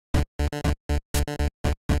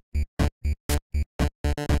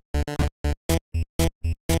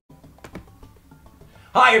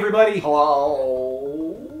Hi, everybody!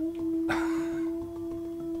 Hello?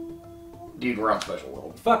 Dude, we're on Special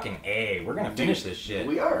World. Fucking A. We're gonna finish this shit.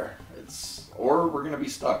 We are. Or we're gonna be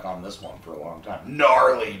stuck on this one for a long time.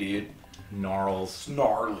 Gnarly, dude. Gnarls.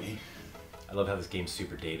 Gnarly. I love how this game's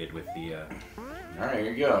super dated with the, Alright,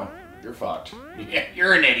 here you go. You're fucked. Yeah,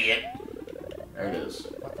 you're an idiot. There it is.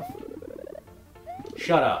 What the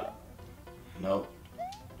Shut up. Nope.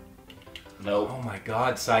 Nope. Oh my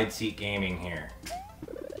god, side seat gaming here.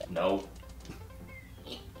 Nope.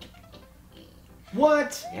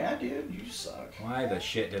 What? Yeah, dude, you suck. Why the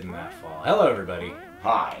shit didn't that fall? Hello, everybody.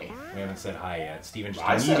 Hi. We haven't said hi yet. Steven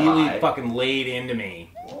I just said immediately hi. fucking laid into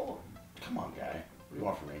me. Whoa. Come on, guy. What do you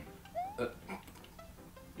want from me? What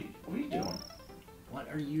are you doing? What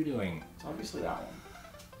are you doing? It's obviously that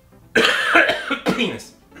one.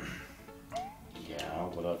 Penis. Yeah,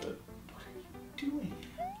 what of it? What are you doing?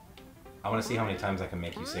 I want to see how many times I can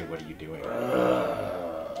make you say, what are you doing?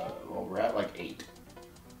 Well, we're at like 8.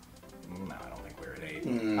 No, I don't think we're at 8.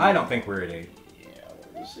 Mm. I don't think we're at 8. Yeah,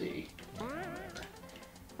 we'll see.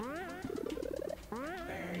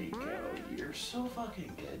 There you go. You're so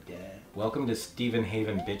fucking good, Dad. Welcome to Stephen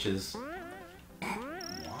Haven Bitches.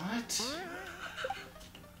 What?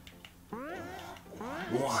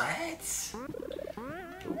 What?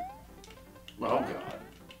 Oh, God.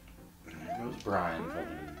 There goes Brian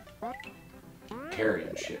fucking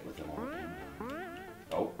carrying shit with him all the time.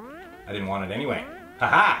 Oh. I didn't want it anyway.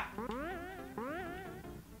 Haha!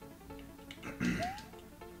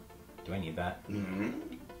 Do I need that? Mm-hmm.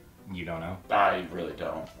 You don't know? I really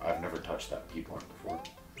don't. I've never touched that P block before.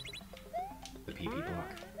 The PP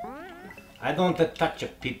block. I don't touch a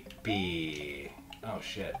PP. Oh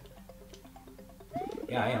shit.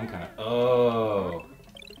 Yeah, I am kind of. Oh.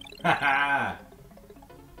 Haha.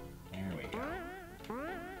 There we go.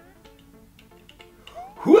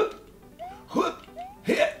 Whoop. Whoop.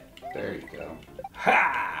 Hit. There you go.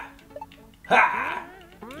 Ha. Ha.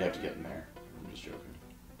 You have to get in there. I'm just joking.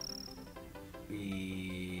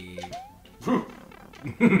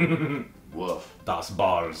 Woof. Das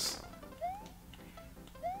Balls.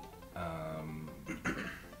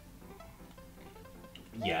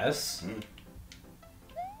 Yes. Mm.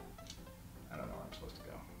 I don't know where I'm supposed to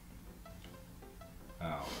go.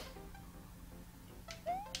 Oh.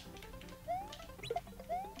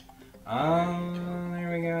 There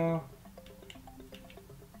we go.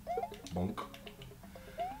 Bonk.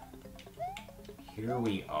 Here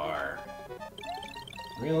we are.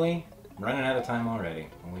 Really? I'm running out of time already.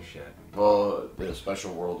 Holy shit. Well, the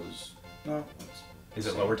Special World is... No, it's... Is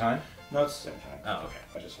it lower time? No, it's the same time. Oh, okay.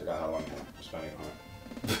 I just forgot how long I'm spending on it.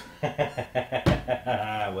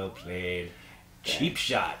 Well played. Cheap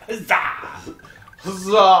shot. Huzzah!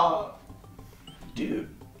 Huzzah! Dude,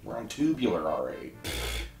 we're on tubular already.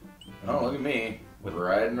 Oh, look at me. We're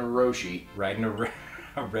riding a Roshi. Riding a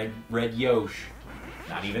red Yosh.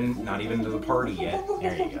 Not even to the party yet.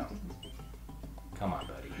 There you go. Come on,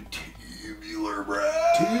 buddy. Tubular, bro.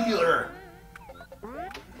 Tubular!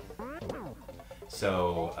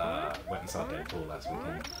 So, went and saw Deadpool last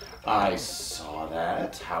weekend. I saw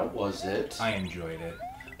that. How was it? I enjoyed it.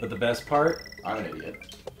 But the best part... I'm an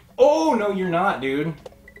idiot. Oh, no, you're not, dude.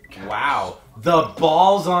 Wow. The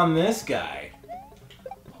balls on this guy.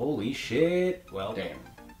 Holy shit. Well, Damn.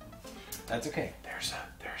 that's okay. There's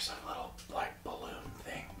a little, like, balloon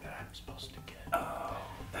thing that I'm supposed to get. Oh,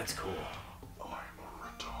 that's cool. I'm a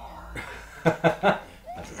retard.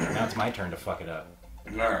 That's okay. Now it's my turn to fuck it up.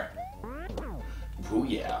 Alright. Oh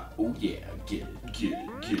yeah. Oh yeah. Get it. Get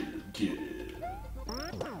it. Get it. Get it.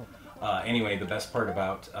 Anyway, the best part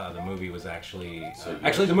about the movie was actually... So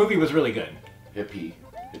actually, the movie was really good. Hit P.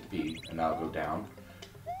 Hit P. And now go down.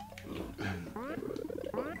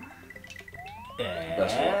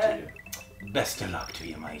 Best of luck to you. Best of luck to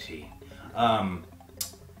you, matey.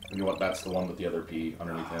 You know what? That's the one with the other P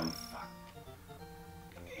underneath him.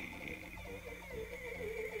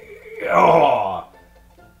 Oh!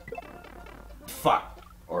 Fuck.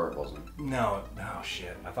 Or it wasn't. No,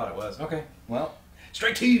 shit. I thought it was. Okay, well,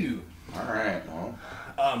 strike two! Alright, well.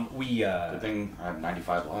 Good thing I have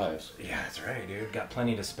 95 lives. Yeah, that's right, dude. Got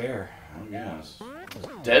plenty to spare. Oh, yes.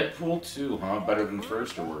 Deadpool 2, huh? Better than the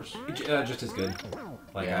first or worse? Just as good.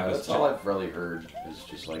 Like, Yeah, that's all I've really heard is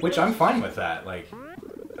just like... Which I'm fine with that. Like,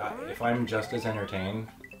 if I'm just as entertained,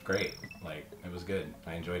 great. Like, it was good.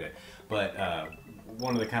 I enjoyed it. But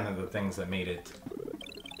one of the kind of the things that made it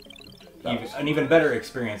an even better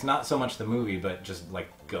experience, not so much the movie, but just like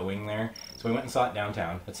going there. So we went and saw it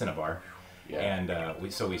downtown at Cinnabar. Yeah. And we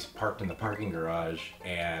parked in the parking garage,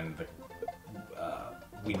 and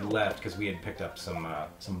we left because we had picked up some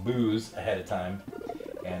booze ahead of time,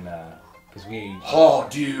 and Because we... Oh,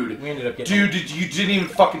 dude. We ended up getting... Dude, you didn't even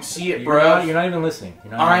fucking see it, bro. You're not even listening.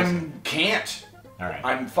 You're not even listening. Can't. All right.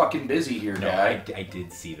 I'm fucking busy here, no, guy. I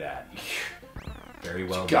did see that. Very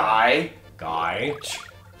well Guy. Guy.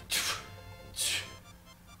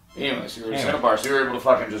 Anyway, so you were at a bar, so you were able to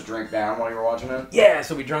fucking just drink down while you were watching it? Yeah,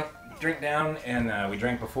 so we drink down, and we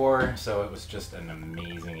drank before, so it was just an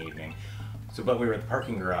amazing evening. So, but we were at the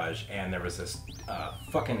parking garage, and there was this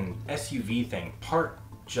fucking SUV thing parked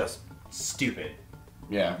just stupid.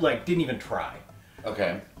 Yeah. Like, didn't even try.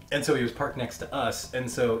 Okay. And so he was parked next to us, and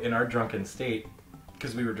so in our drunken state,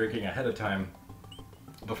 because we were drinking ahead of time,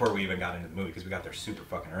 before we even got into the movie, because we got there super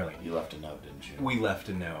fucking early. You left a note, didn't you? We left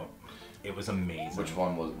a note. It was amazing. Which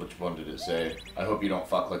one did it say? I hope you don't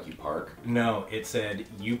fuck like you park. No, it said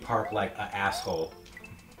you park like a asshole.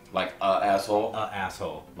 Like a asshole? A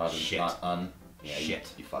asshole. Not shit. Not un. Yeah,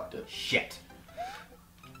 shit. You fucked it. Shit.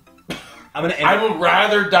 I'm gonna. I would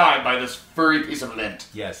rather die by this furry piece of lint.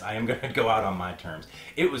 Yes, I am gonna go out on my terms.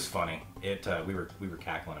 It was funny. It we were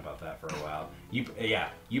cackling about that for a while. You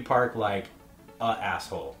park like a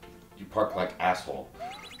asshole. You park like asshole.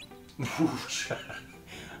 It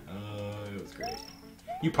was great.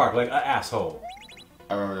 You park like a asshole.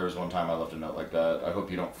 I remember there was one time I left a note like that. I hope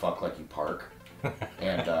you don't fuck like you park.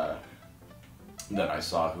 And then I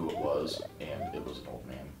saw who it was, and it was an old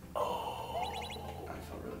man. Oh. I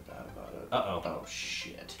felt really bad about it. Uh-oh. Oh,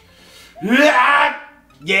 shit. Yeah!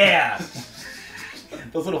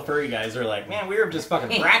 Those little furry guys are like, man, we were just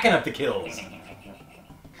fucking racking up the kills.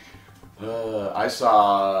 I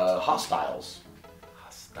saw Hostiles.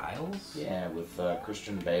 Hostiles? Yeah, with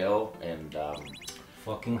Christian Bale and...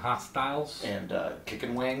 fucking Hostiles? And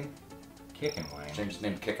Kickin' Wing. Kickin' Wing? Changed his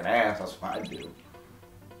name to Kickin' Ass, that's what I do.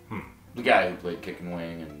 The guy who played Kickin'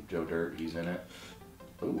 Wing and Joe Dirt, he's in it.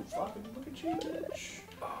 Ooh, fucking look at you, bitch.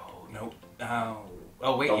 Oh, no.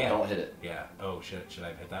 Oh, wait, yeah. Don't hit it. Yeah. Oh, should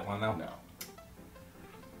I hit that one, though? No.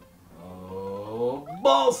 Oh,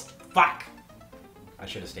 balls! Fuck! I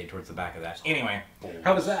should have stayed towards the back of that. Anyway,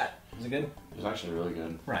 how was that? Was it good? It was actually really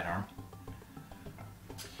good. Right arm.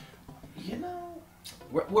 You know...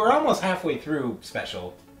 We're almost halfway through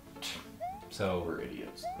special. So... We're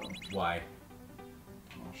idiots, though. Why?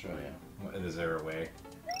 I'll show you. Is there a way?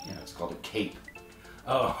 Yeah, it's called a cape.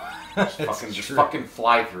 Oh. Just fucking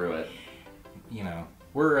fly through it. You know,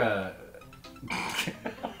 we're,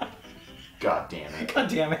 God damn it. God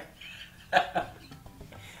damn it.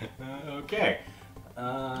 Okay.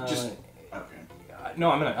 Okay.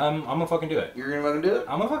 No, I'm gonna fucking do it. You're gonna fucking do it?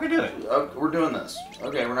 I'm gonna fucking do it. We're doing this.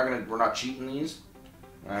 Okay, we're not cheating these.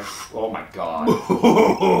 Oh my god.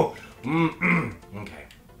 Okay.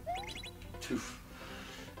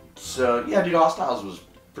 So yeah, dude, Hostiles was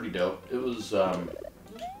pretty dope. It was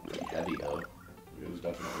pretty heavy though. It was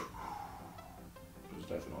definitely.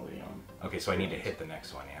 Okay, so I need to hit the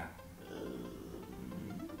next one, yeah.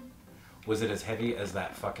 Was it as heavy as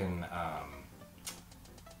that fucking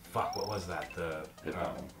fuck? What was that?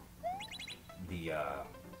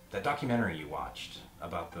 That documentary you watched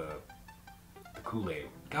about the Kool-Aid.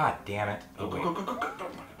 God damn it! Oh wait.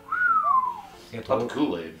 Yeah, about the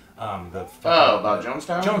Kool-Aid. About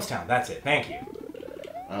Jonestown? Jonestown, that's it. Thank you.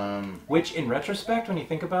 Which, in retrospect, when you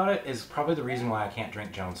think about it, is probably the reason why I can't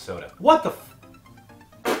drink Jones soda. What the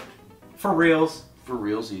For reals? For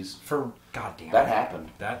realsies. For goddamn. That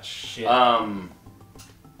happened. That shit.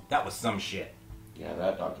 That was some shit. Yeah,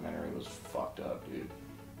 that documentary was fucked up, dude.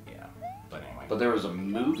 Yeah, but anyway. But there was a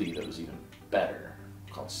movie that was even better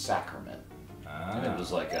called Sacrament. And it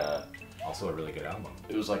was like a... Also a really good album.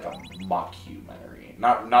 It was like a mockumentary.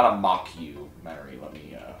 Not a mockumentary, let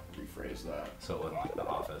me rephrase that. So it wasn't like The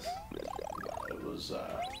Office. It was,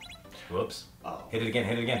 Whoops. Oh. Hit it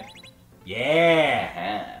again.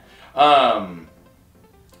 Yeah!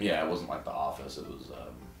 Yeah, it wasn't like The Office, it was,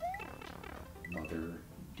 Mother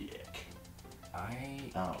Dick.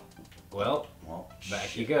 Oh. Well, back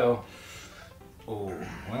shit. You go. Oh,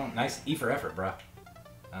 well, nice E for effort, bruh.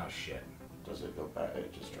 Oh, shit. Does it go back?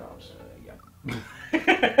 It just drops. Yep.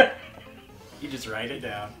 You just write it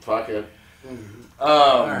down. Fuck it.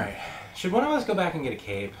 Alright. Should one of us go back and get a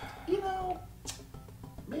cape? You know,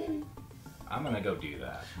 maybe. I'm gonna go do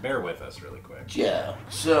that. Bear with us really quick. Yeah.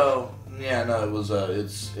 So, yeah, no, it was,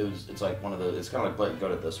 it's like one of the, it's kind of like, go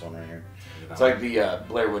to this one right here. It's like the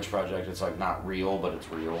Blair Witch Project. It's like not real, but it's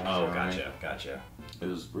real. Oh, gotcha. It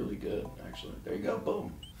was really good, actually. There you go,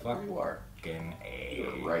 boom. Fuck. There you are. Fucking A.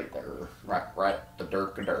 You're right there. Right, the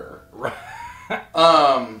dirk-a-dur. Right.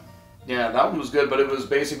 Yeah, that one was good, but it was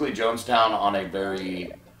basically Jonestown on a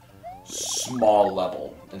very small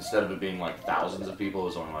level. Instead of it being like thousands of people, it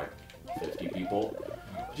was only like 50 people.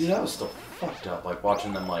 Dude, that was still fucked up. Like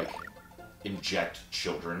watching them like inject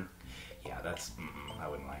children. Yeah, that's. I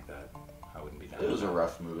wouldn't like that. I wouldn't be down. It with was a that.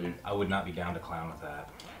 rough movie. I would not be down to clown with that.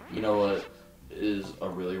 You know what is a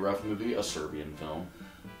really rough movie? A Serbian film.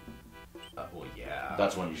 Well, yeah.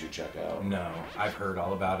 That's one you should check out. No, I've heard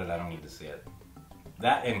all about it. I don't need to see it.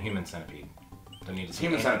 That and Human Centipede. Don't need to see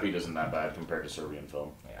Human it. Centipede isn't that bad compared to Serbian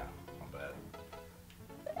film. Yeah, I'll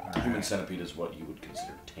bet. Human Alright. Centipede is what you would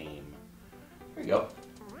consider tame. There you go.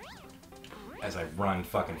 As I run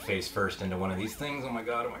fucking face first into one of these things, oh my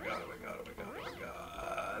god, oh my god, oh my god, oh my god, oh my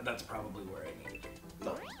god. That's probably where I need to.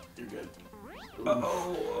 No, you're good.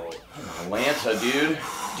 Oh. Lanta, dude.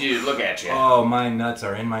 Dude, look at you. Oh, my nuts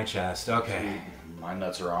are in my chest. Okay. My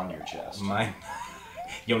nuts are on your chest.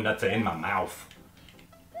 Your nuts are in my mouth.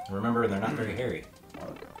 Remember, they're not very hairy.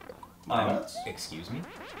 My nuts? Excuse me?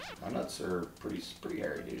 My nuts are pretty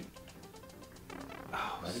hairy, dude.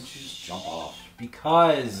 Oh, Why didn't you just jump off?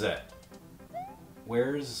 because...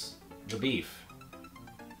 Where's the beef?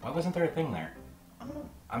 Why wasn't there a thing there? I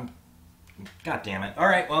don't know. God damn it.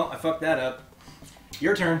 Alright, well, I fucked that up.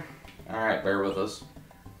 Your turn. Alright, bear with us.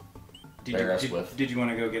 Did you want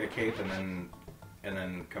to go get a cape and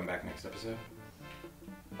then come back next episode?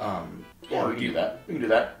 Yeah, we can do that. We can do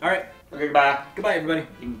that. Alright. Okay, goodbye. Goodbye, everybody.